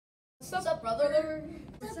What's up, brother?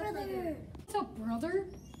 What's up, brother? What's up, brother?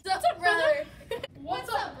 What's up, brother? What's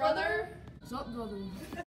up, brother? What's up, brother?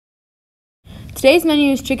 Today's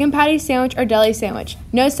menu is chicken patty sandwich or deli sandwich.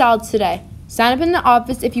 No salads today. Sign up in the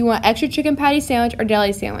office if you want extra chicken patty sandwich or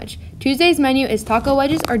deli sandwich. Tuesday's menu is taco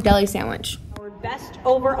wedges or deli sandwich. Our best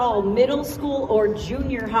overall middle school or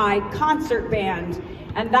junior high concert band.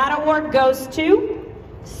 And that award goes to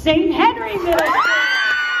St. Henry Middle School.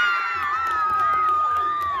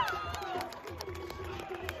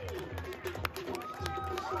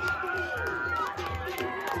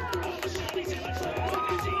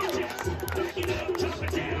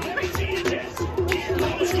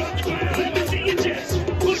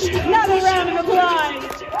 Another round of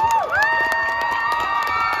applause.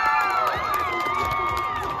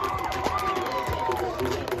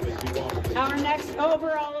 Our next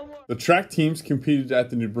overall award. The track teams competed at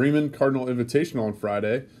the New Bremen Cardinal Invitational on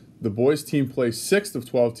Friday. The boys team placed 6th of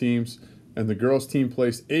 12 teams, and the girls team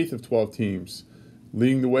placed 8th of 12 teams.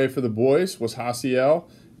 Leading the way for the boys was Hasiel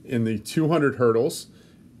in the 200 hurdles,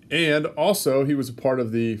 and also he was a part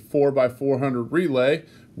of the 4x400 relay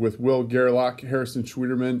with Will Gerlach, Harrison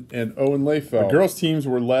Schwederman, and Owen Layfeld. The girls' teams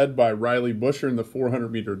were led by Riley Busher in the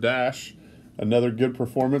 400-meter dash. Another good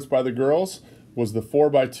performance by the girls was the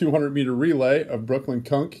 4x200-meter relay of Brooklyn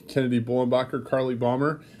Kunk, Kennedy Bullenbacher, Carly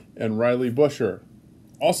Balmer, and Riley Busher.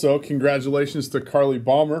 Also, congratulations to Carly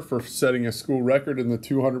Balmer for setting a school record in the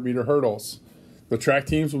 200-meter hurdles. The track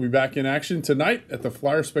teams will be back in action tonight at the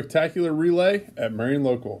Flyer Spectacular Relay at Marion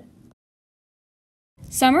Local.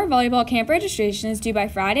 Summer volleyball camp registration is due by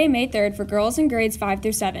Friday, May 3rd for girls in grades 5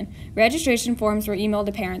 through 7. Registration forms were emailed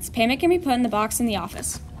to parents. Payment can be put in the box in the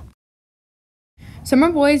office.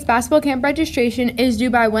 Summer boys basketball camp registration is due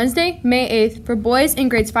by Wednesday, May 8th for boys in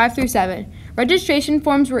grades 5 through 7. Registration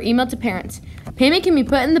forms were emailed to parents. Payment can be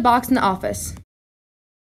put in the box in the office.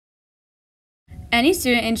 Any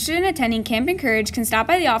student interested in attending Camp Encourage can stop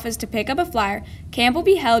by the office to pick up a flyer. Camp will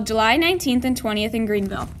be held July 19th and 20th in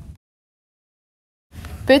Greenville.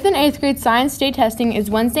 5th and 8th grade science day testing is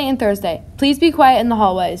Wednesday and Thursday. Please be quiet in the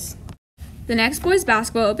hallways. The next boys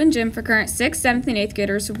basketball open gym for current 6th, 7th, and 8th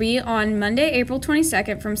graders will be on Monday, April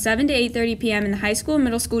 22nd from 7 to 8:30 p.m. in the high school and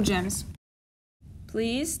middle school gyms.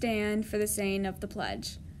 Please stand for the saying of the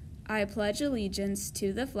pledge. I pledge allegiance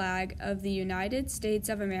to the flag of the United States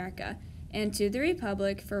of America and to the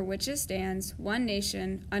republic for which it stands, one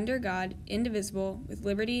nation, under God, indivisible, with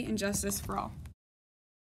liberty and justice for all.